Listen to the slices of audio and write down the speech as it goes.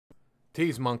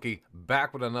Teez Monkey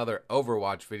back with another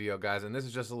Overwatch video, guys, and this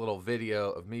is just a little video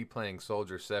of me playing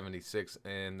Soldier 76.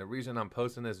 And the reason I'm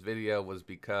posting this video was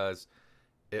because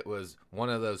it was one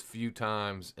of those few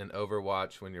times in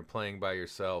Overwatch when you're playing by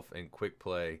yourself in quick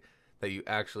play that you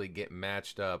actually get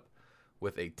matched up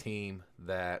with a team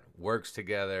that works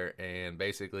together and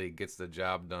basically gets the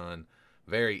job done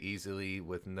very easily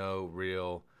with no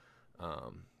real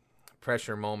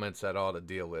pressure moments at all to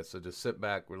deal with. So just sit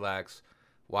back, relax,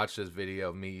 watch this video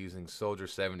of me using Soldier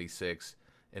 76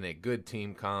 in a good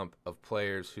team comp of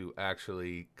players who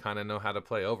actually kind of know how to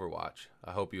play Overwatch.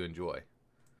 I hope you enjoy.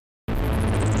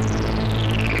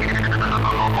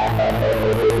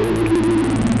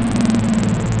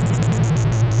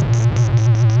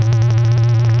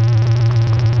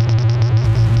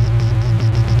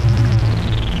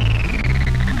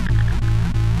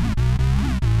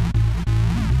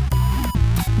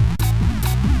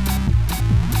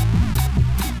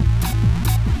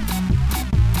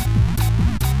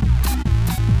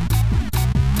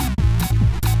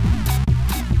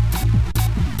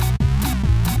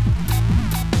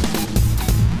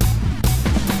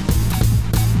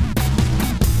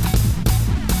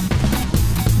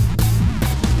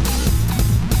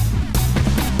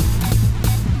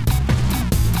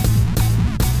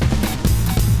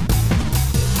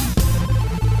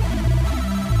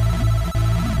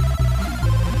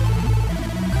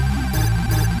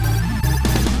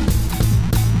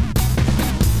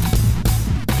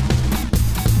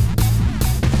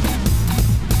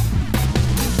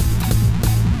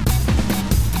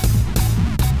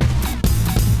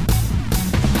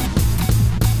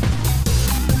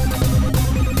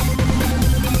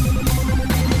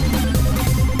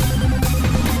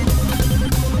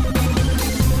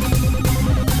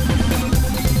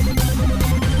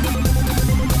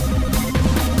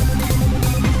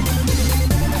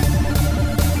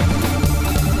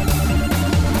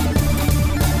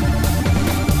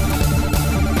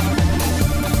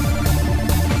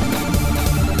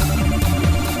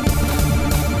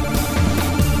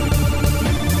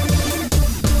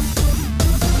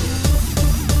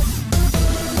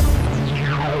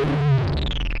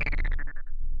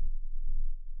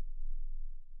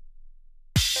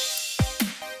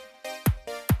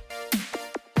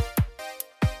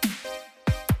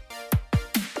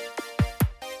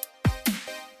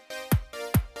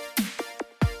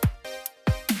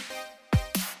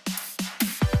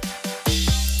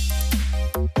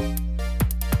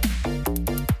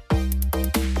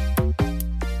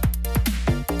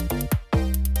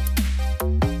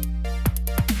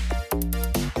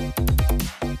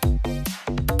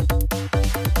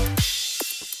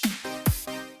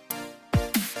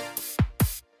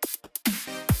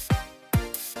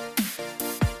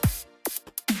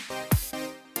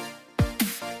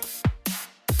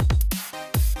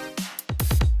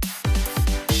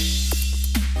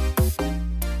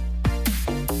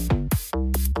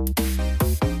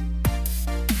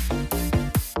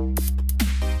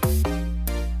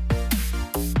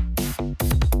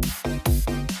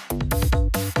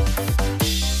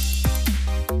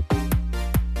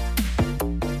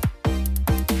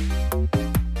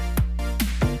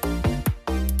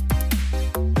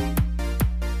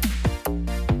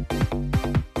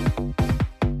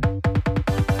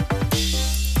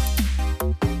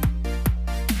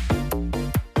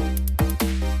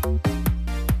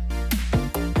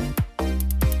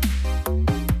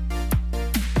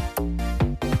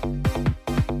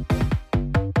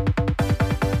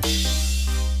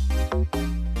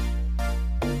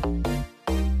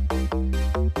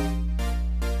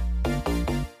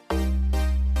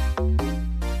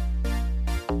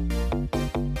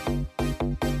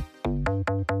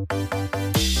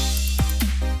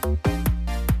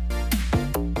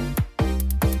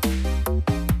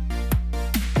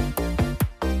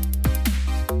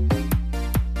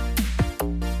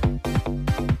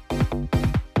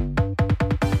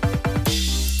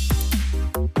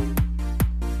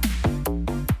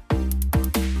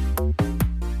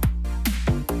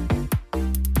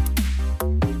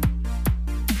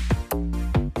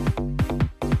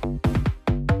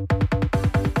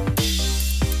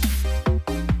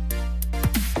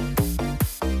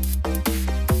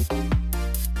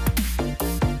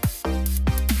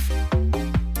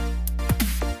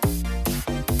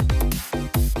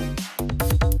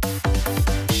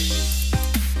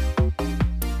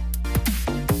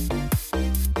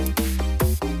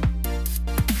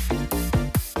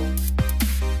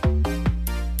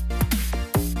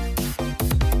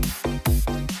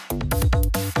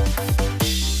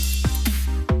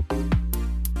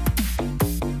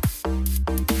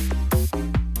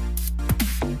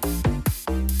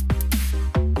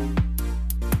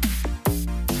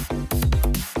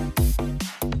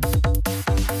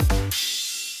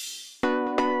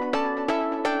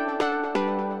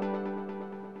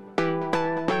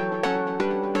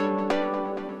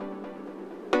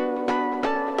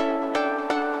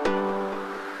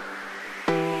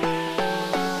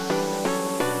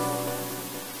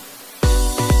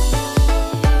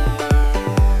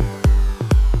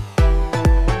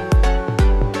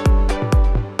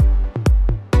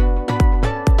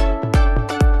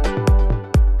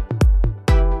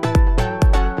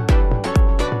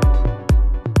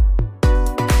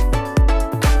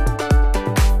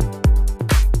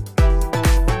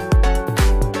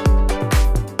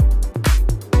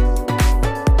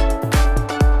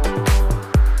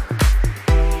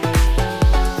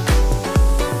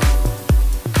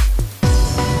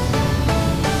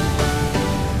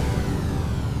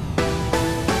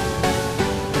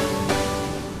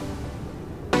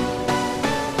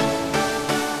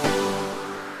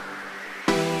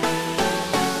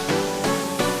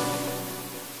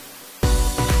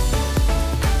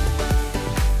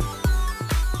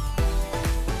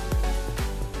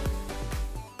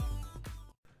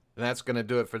 And that's going to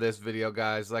do it for this video,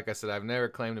 guys. Like I said, I've never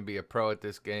claimed to be a pro at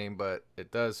this game, but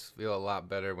it does feel a lot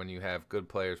better when you have good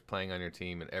players playing on your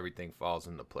team and everything falls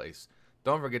into place.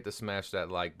 Don't forget to smash that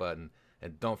like button,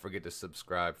 and don't forget to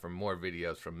subscribe for more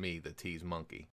videos from me, the Teez Monkey.